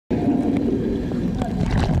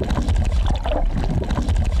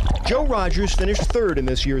Joe Rodgers finished third in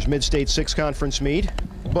this year's Mid-State Six Conference meet,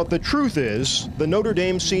 but the truth is, the Notre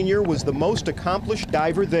Dame senior was the most accomplished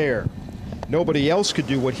diver there. Nobody else could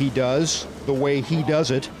do what he does, the way he does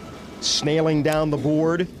it, snailing down the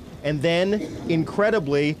board, and then,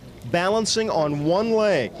 incredibly, balancing on one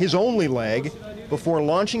leg, his only leg, before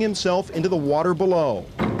launching himself into the water below.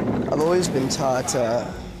 I've always been taught to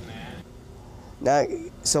not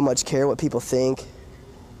so much care what people think,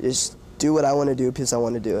 just do what I want to do because I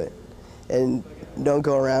want to do it. And don't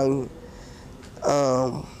go around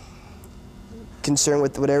concerned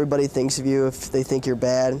with what everybody thinks of you, if they think you're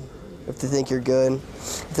bad, if they think you're good,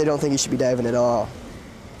 if they don't think you should be diving at all.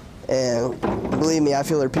 And believe me, I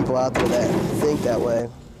feel there are people out there that think that way.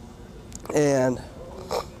 And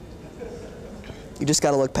you just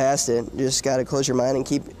got to look past it. You just got to close your mind and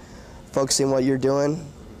keep focusing on what you're doing.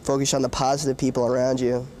 Focus on the positive people around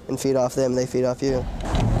you and feed off them, they feed off you.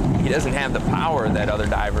 He doesn't have the power that other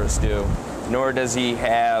divers do, nor does he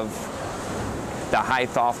have the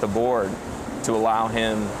height off the board to allow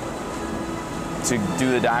him to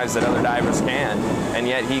do the dives that other divers can, and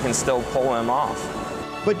yet he can still pull them off.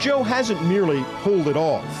 But Joe hasn't merely pulled it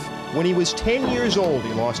off. When he was 10 years old,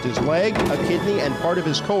 he lost his leg, a kidney, and part of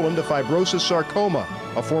his colon to fibrosis sarcoma,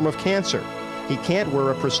 a form of cancer. He can't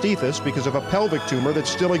wear a prosthesis because of a pelvic tumor that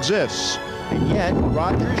still exists. And yet,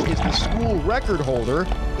 Rodgers is the school record holder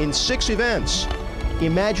in 6 events.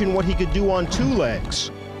 Imagine what he could do on 2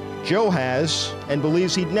 legs. Joe has, and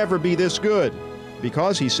believes he'd never be this good,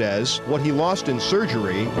 because he says what he lost in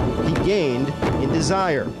surgery, he gained in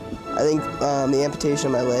desire. I think the amputation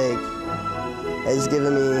of my leg has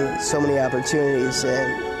given me so many opportunities,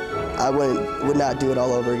 and I would not do it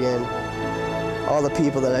all over again. All the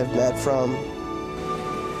people that I've met from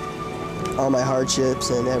all my hardships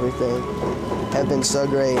and everything have been so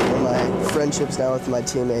great, and my friendships now with my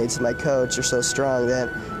teammates and my coach are so strong that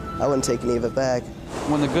I wouldn't take any of it back.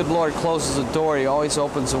 When the good Lord closes a door, he always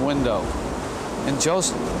opens a window. And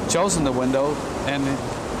Joe's chosen the window, and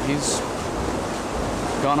he's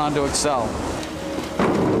gone on to excel.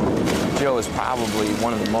 Joe is probably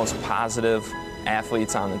one of the most positive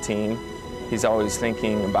athletes on the team. He's always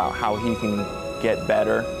thinking about how he can get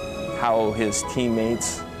better, how his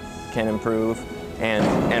teammates can improve,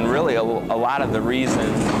 and really a lot of the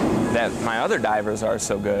reason that my other divers are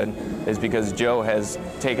so good is because Joe has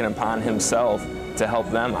taken upon himself to help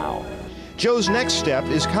them out. Joe's next step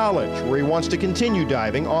is college, where he wants to continue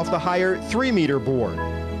diving off the higher 3-meter board.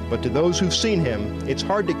 But to those who've seen him, it's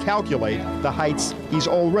hard to calculate the heights he's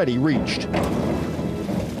already reached.